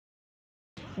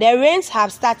The rains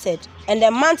have started, and the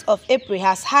month of April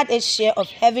has had its share of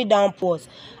heavy downpours,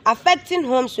 affecting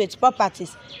homes with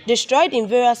properties destroyed in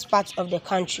various parts of the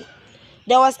country.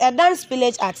 There was a dam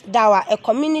spillage at Dawa, a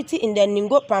community in the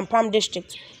Ningo Prampram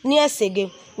district near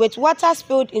Sege, with water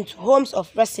spilled into homes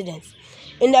of residents.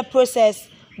 In the process,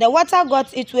 the water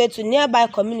got its way to nearby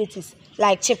communities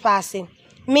like Chipase,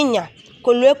 Minya,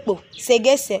 Kolwekpo,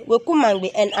 Segese,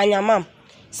 Wokumagbe, and Anyamam.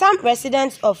 Some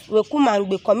residents of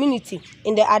Wokumagbe community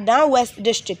in the Adan West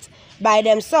district by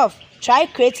themselves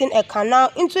tried creating a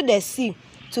canal into the sea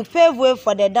to pave way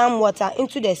for the dam water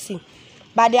into the sea.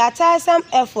 But their tiresome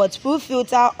efforts proved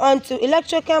futile until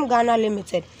Electrochem Ghana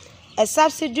Limited, a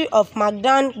subsidiary of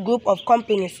Magdan Group of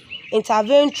Companies,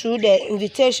 intervened through the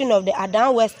invitation of the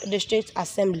Adan West District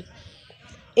Assembly.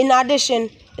 In addition,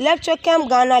 Electrochem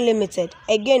Ghana Limited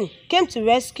again came to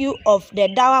rescue of the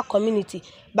Dawa community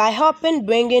by helping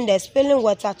bringing the spilling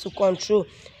water to control,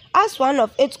 as one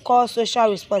of its core social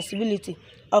responsibility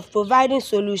of providing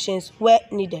solutions where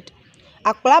needed.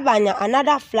 Akplabanya,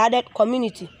 another flooded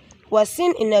community, was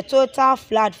seen in a total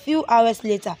flood few hours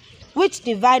later, which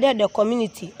divided the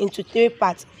community into 3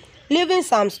 parts, leaving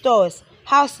some stores,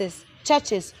 houses,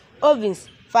 churches, ovens,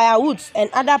 firewoods, and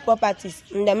other properties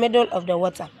in the middle of the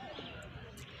water.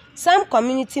 Some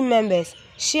community members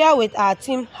share with our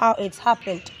team how it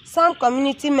happened. Some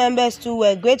community members too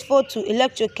were grateful to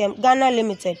Electrochem Ghana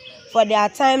Limited for their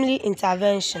timely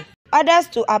intervention. Others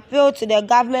to appeal to the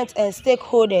government and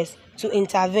stakeholders to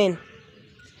intervene.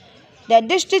 The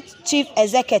district chief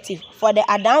executive for the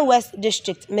Adan West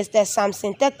district, Mr.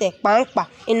 Sampson Tetteh Kpankpah,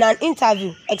 in an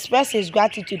interview expressed his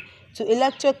gratitude to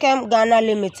Electrochem Ghana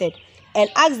Limited and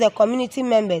asked the community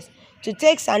members to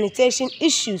take sanitation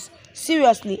issues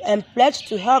seriously and pledged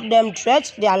to help them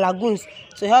dredge their lagoons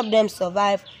to help them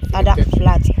survive other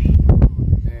floods.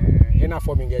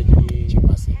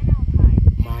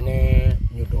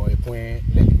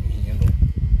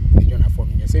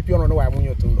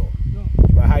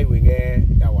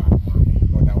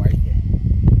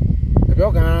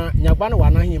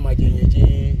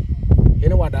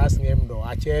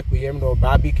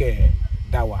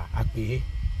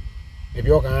 If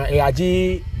you can,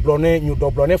 aji blonde, you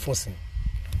do blonde fonsin.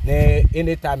 Ne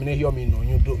anytime ne hear me no,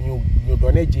 you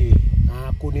donate je,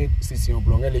 kuni sisi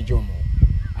blonde lejomo.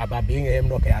 Aba being him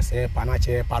no kaya se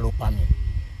panache palopami.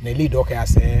 Ne lido kaya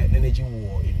se neji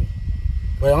wo imi.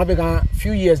 But I began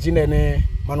few years jine ne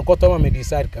manukoto me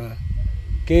decide kan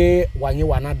ke wanyi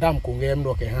wana dam kunge him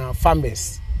no kaya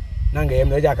farmers. Nange him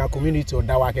no jaka community o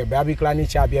Dawa ke baby klani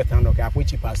chabi etano ke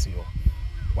apuchi pasio.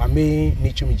 Wame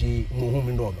ni chumiji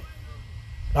muhumi ndo.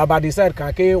 But decide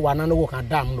can ke wanano work and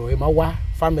dam no emawa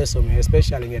farmers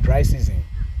especially in the dry season.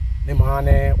 Ne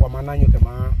mane wamana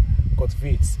nyukema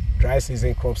cultivate dry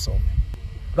season crops on.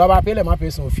 Roba pele ma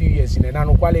person few years in na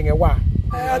no kwale ngewa.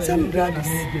 Atem gradis.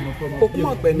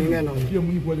 Wokumagbe ni ngeno.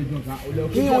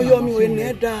 Ki oyo mi we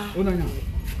neda.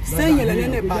 Senyele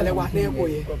nene pale wa ne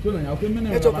koye.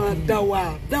 Eto kan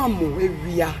Dawa damu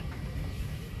ewia.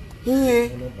 Hiye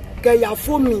ke ya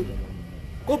fomi.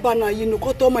 Ko bana yinu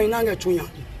ko to ma ina nge chunya.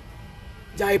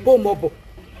 Jaipo mobo.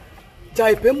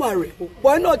 Jaipe mare.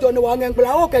 Boy no jo no wa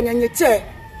ngengla o ke nyenye che.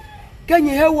 Ke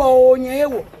nye hewo o nye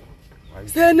hewo.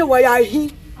 Se ne wa ya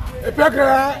hi.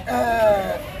 Epekra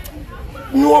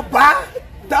no ba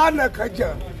dana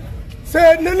kaja.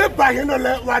 Se ne le ba hino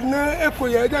le wa ne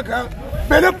ekoye jaka.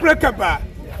 Bele prekaba.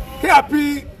 Ke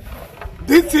api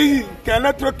disi ke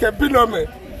Electrochem binome.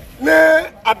 Ne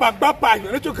abagba pa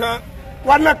yo ne chuka.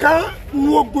 Wanaka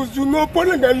no guzu no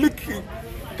ponga liki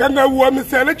kanga wo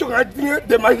misele choka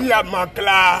de mahia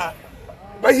makla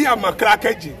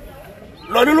keji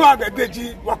lori lo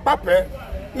agadeji wa pape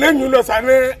le nyuno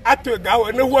sane atega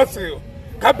we ne wose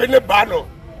ka be ne bano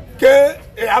ke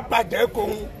e abaje ko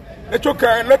e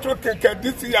choka Electrochem ke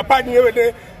disi ya pa nyewe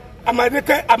ne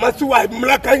amadeke amasuwa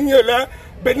mlaka nyela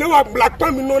be ne wa black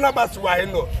mi no na basuwa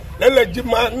no le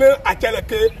jima ne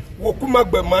acheleke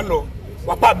Wokumagbe mano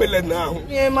wapa bele na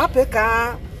ye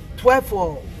mapeka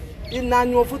 12 ina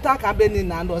nyu futa ka be ni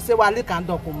na ndo se wali kan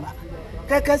dokumba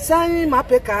keke sai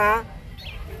mapeka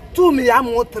 2 mi ya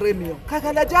mo 3 mi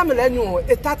kaka la jamle nyu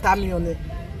etata mi one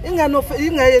inga no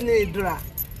inga ye ni dra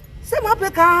se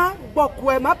mapeka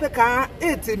gbokwe mapeka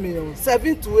 8 mi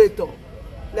 7 to 8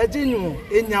 la jinyu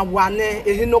enya wane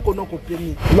ehinoko no ko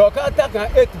pemi lo ka ta kan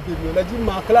 8 billion la ji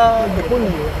makla de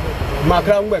koni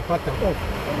makla ngwe pata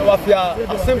wa fia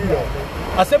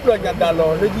assemble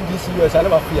nyadalo leji DCS ale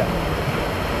wa fia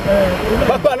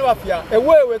papa ale wa fia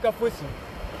ewe ka fosi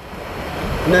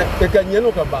na ka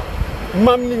nyeno ka ba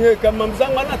mam ni he ka mam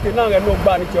zanga na te na no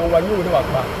ba ni chon wa nyu ne wa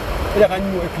ba ya ka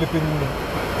nyu eklepe ni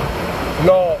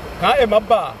lo ka e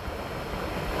maba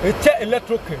e che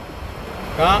electrochem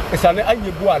ka isane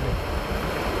ayebuale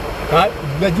ka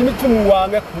lejimi tumuwa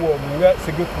nge kuo nge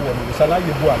sege kuo isane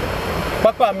ayebuale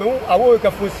papa me awo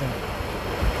ka fosi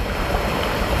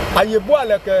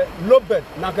ayebuale ke lobet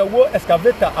na ke wo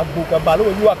excavator agboka balo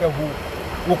yu ake hu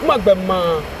Wokumagbe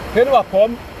ma hene wa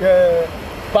pom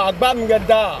pa agba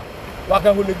mgeda waka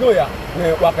huligoya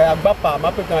ne waka agba pa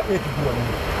mapeka 8 billion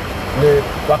ne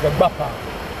waka agba pa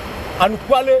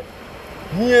anukwale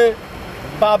hie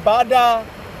pa bada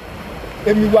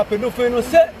emi wa pedofeno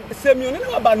se mi onene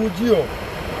wa banujio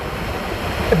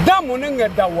damu ne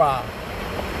ngedawa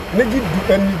ne di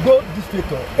emigo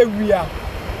districto ewia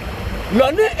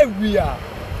lo ne ewia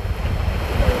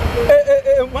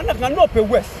wana kan no pe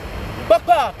west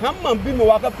papa kan man bi mo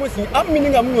waka fosi amini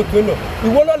nga mu to no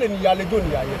iwolo le ni yale do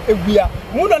ni yaye ewia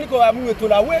mu no ni ko amu to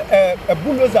la we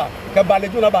bulldozer ke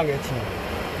balejo na bangechi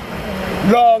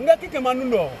lo nga kike manu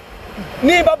no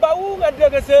ni baba wu nga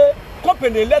de se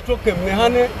company Electrochem ne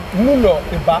hane mu no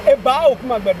eba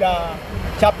Wokumagbe da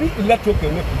chapi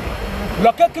Electrochem ne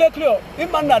lo ke clear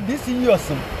imana this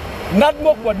years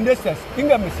nadmo coordinators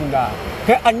inga mesinga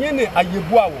ke anyene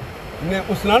ayebuawo ne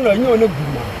usna no nyo ne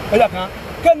guma ela kan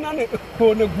kenane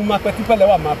ko ne guma peti pele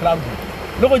wa ma plan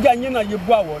loko ja nyena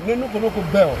yebuawo ne no ko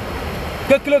bel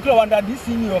ke clear wanda this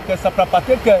year ke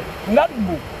saprapate ke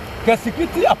nadmo ke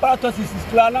security apparatus is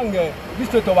klana nge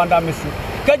district wanda mesi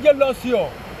ke je losio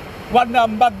wanda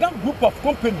mbagam group of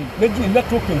company ne ji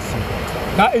Electrochem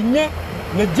na enye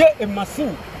ne je e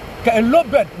machine ke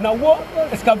lobed na wo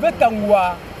excavator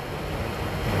wa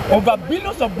over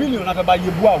billions of billions na ba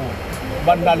yebuawo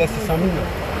banda le 600 million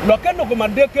loke no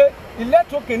komandeke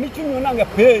Electrochem ni tunu na nge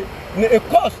pay ne a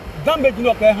cost damage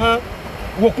no ke ha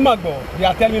Wokumagbe they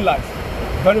are telling lies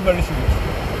very very serious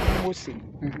Mose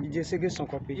ije sege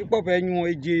Sonkope ipo pe nyu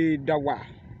eje Dawa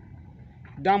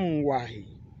dam wa hi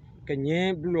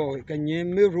kenye blo kenye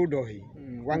merodo hi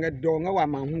wanga do nga wa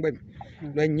manhungbe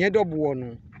lo nye do buo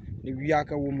no ni wia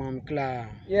ka wo mam kla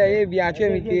ye bi a che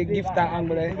mi ke gifta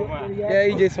angle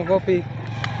ye ije Sonkope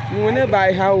ni ne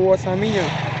ba ha wo saminya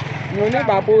ni ne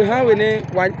ba po ha we ne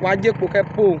wa je po ke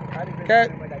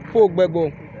po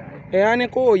gbegbo e ani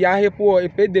ko ya he po e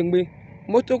pe dengbe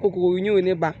moto kokoro nyu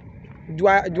ne ba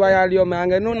dwa ya ri o ma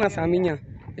nge no na saminya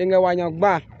nge wa nya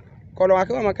gba kolo wa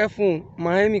ke ma ke fun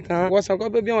ma he mi kan wo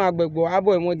Sonkope bi won agbegbo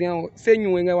abo emodin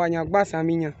senyu nge wa nya gba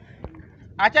saminya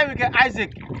acha wike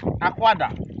Isaac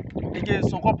akwada ije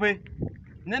Sonkope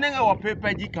nene nge wo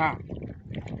pepe jika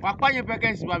wa kwanye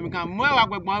peke si ba mi kan mo wa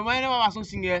agbegbo mo ne wa so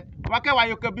singe wa ke wa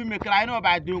yoke bi me kra ina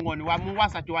ba do won ni wa mu wa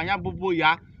sacho wa nya bobo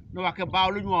ya no wa ke ba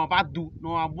oloju won ba du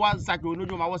no wa bo sacho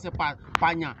oloju ma wo se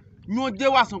panya nyu de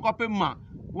wa Sonkope ma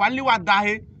wa li wa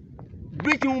dahe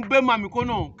bridge un be ma mi ko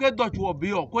no ke dutch wo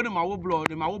bi o ko ne ma wo blo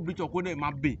ne ma wo bridge ko ne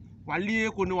ma be wa li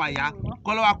ko ne wa ya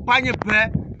ko lo wa kwanye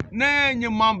pe ne nye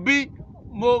mambi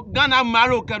mo Ghana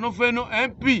maro ke no fe no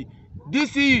MP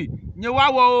DC nye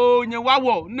wawo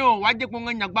no wa je ko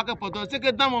nya gba ke poto se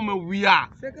ke damo me wia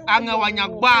anga wa nya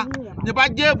gba nye ba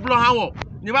je blo ha wo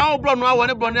nye ba wo blo no awo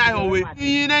ne blo ne ayo we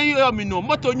yin ne yo mi no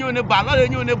moto nyu ne ba lo le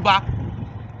nyu ne ba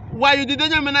why you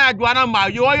didn't mean I do na ma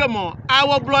yo mo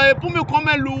awo blo e pu mi ko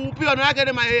melu pi ono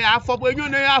akede ma e afo bo nyu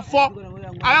ne afo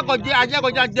awe ko je aje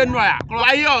ko ja January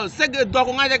ayo sege do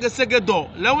ko ngaje ke sege do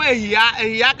lewe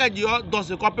ehia ka ji o do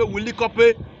se kope wili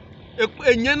kope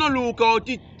enye no lu ko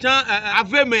ti chan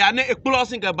ave me ya ne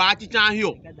explosion ke ba ti chan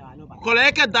hio ko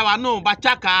le ke dawa no ba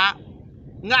chaka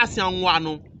nga asanwa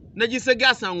no ne ji sege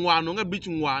asanwa no nga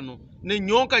bichu nwa no ne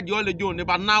nyon ka ji o le jo ne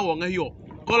ba na wo nga hio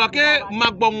ko la ke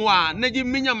magbonwa ne ji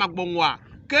minya magbonwa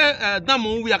ke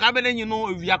damu wi aka be ne nyino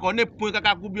wi aka ne pun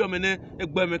kaka ku bi o me ne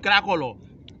egbe me kra ko lo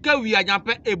ke wi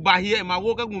ajampe e ba hie ma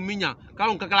wo ka gun minya ka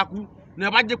on kaka ku ne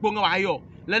ba je po nga wa hio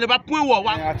le ne ba pun wo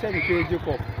wa a che ni ke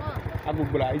Jacob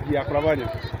agbugbola iji Akplabanya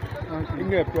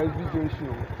inge president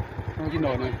show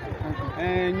ngino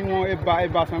ne nyu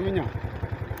eba saminya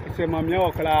se mamia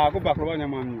o kala ko Akplabanya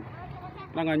mamni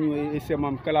na nga nyu se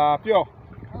mam kala pio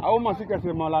awo masika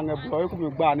se malanga blo ko mi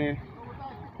gba ne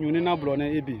nyu ni na blo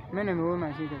ne ebi mene me wo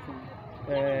masika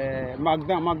se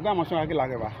magda ma so akila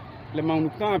ke ba le ma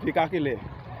nutan fi ka kile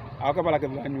awo ka bala ke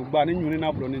nyu gba ne nyu ni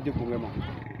na blo ne je ko ngema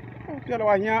pio lo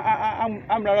wa nya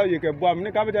am la lo ye ke bo am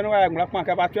ne ka be de no wa ngla pan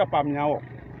ka ba twa pam nya wo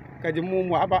ka je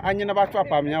mu aba anyi na ba twa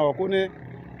pam nya wo ko ne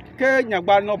ke nya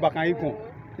gba no ba kan ikun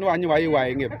no anyi wa yi wa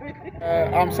ngem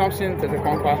I'm Sampson Tetteh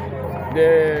Kpankpah,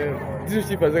 the district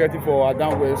chief executive for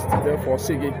Down West, therefore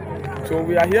Sege. So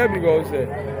we are here because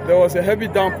there was a heavy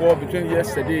downpour between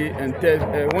yesterday and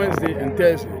Wednesday and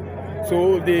Thursday.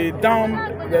 So the dam,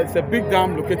 there's a big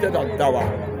dam located at Dawa,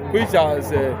 which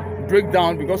has break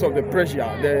down because of the pressure,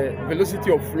 the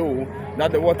velocity of flow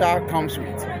that the water comes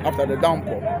with after the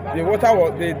downpour.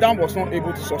 The dam was not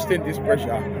able to sustain this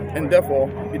pressure, and therefore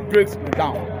it breaks the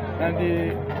dam. And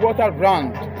the water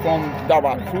ran from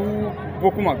Dawa through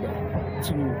Wokumagbe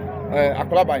to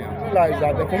Akplabanya. Realize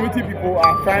that the community people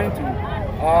are trying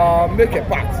to make a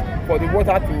path for the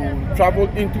water to travel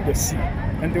into the sea,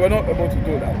 and they were not able to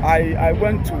do that. I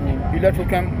went to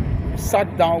Electrochem,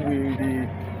 sat down with the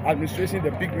administration,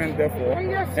 the big men therefore,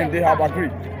 and they have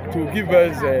agreed to give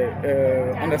us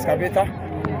an excavator,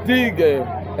 dig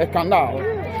a canal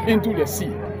into the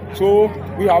sea. So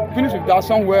we have finished with that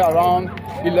somewhere around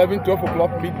 11, 12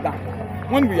 o'clock midnight.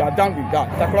 When we are done with that,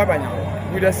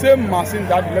 Akplabanya, with the same machine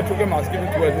that Electrochem has given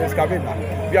to us, the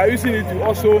excavator, we are using it to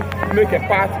also make a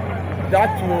path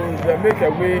that will make a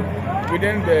way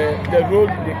within the road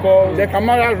they call the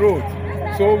Camara Road.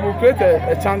 So we'll create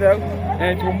a channel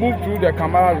and it will move through the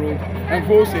Camara Road and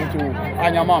goes into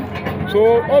Anyamam.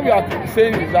 So all we are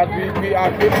saying is that we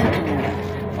are grateful to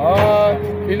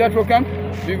Electrochem,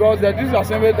 because the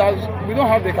disassembly that we don't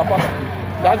have the capacity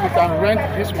that we can rent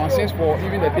these machines for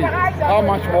even the day. How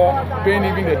much more paying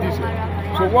even the diesel?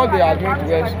 So what they are doing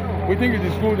to us, we think it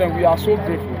is good, and we are so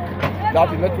grateful that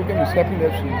Electrochem is helping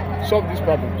us to solve these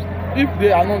problems. If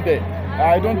they are not there,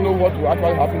 I don't know what will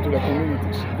actually happen to the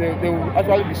communities. They will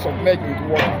actually be submerged into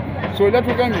water. So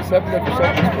Electrochem is helping us to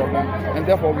solve this problem, and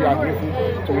therefore we are grateful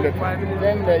to Electrochem.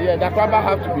 Then the Akplabanya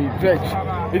have to be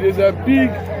dredged. It is a big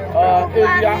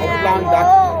area of land that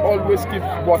always keeps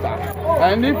water.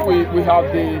 And if we have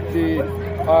the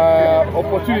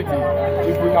opportunity,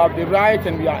 if we have the right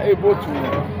and we are able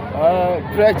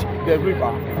to dredge the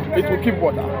river, it will keep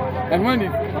water. And when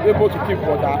it's able to keep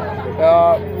water,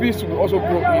 fish will also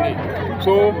grow in it.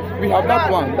 So we have that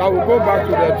plan that will go back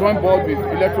to the drawing board with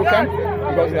Electrochem,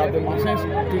 because they have the machines,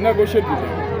 to negotiate with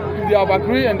them. If they have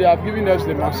agreed and they have given us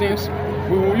the machines,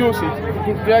 we will use it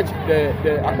to dredge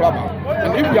the Akplabanya.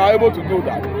 And if we are able to do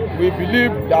that, we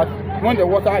believe that when the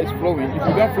water is flowing, it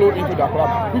will then flow into the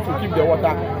Akplabanya, which will keep the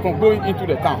water from going into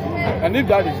the town. And if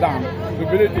that is done, we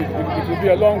believe it will be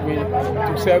a long way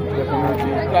to serve the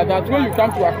community. That when you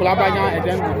come to Akplabanya and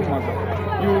then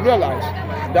Wokumagbe, you will realize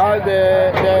that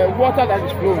the water that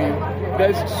is flowing,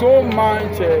 there's so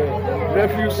much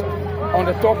refuse on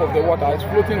the top of the water. It's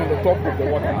floating on the top of the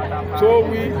water. So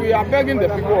we are begging the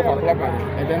people of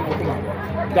Akplabanya and then Wokumagbe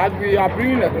that we are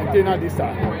bringing a container this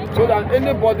time, so that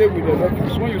anybody with the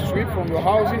refuse, when you sweep from your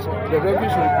houses, the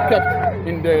refuse will be kept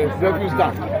in the refuse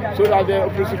dump, so that the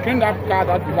operation cleanup car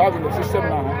that we have in the system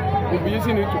now will be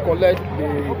using it to collect the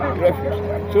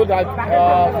refuse, so that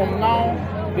from now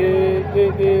the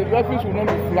refuse will not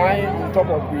be flying on top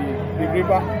of the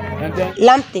river. And then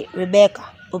Lamte Rebecca,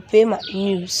 Opema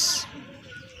News.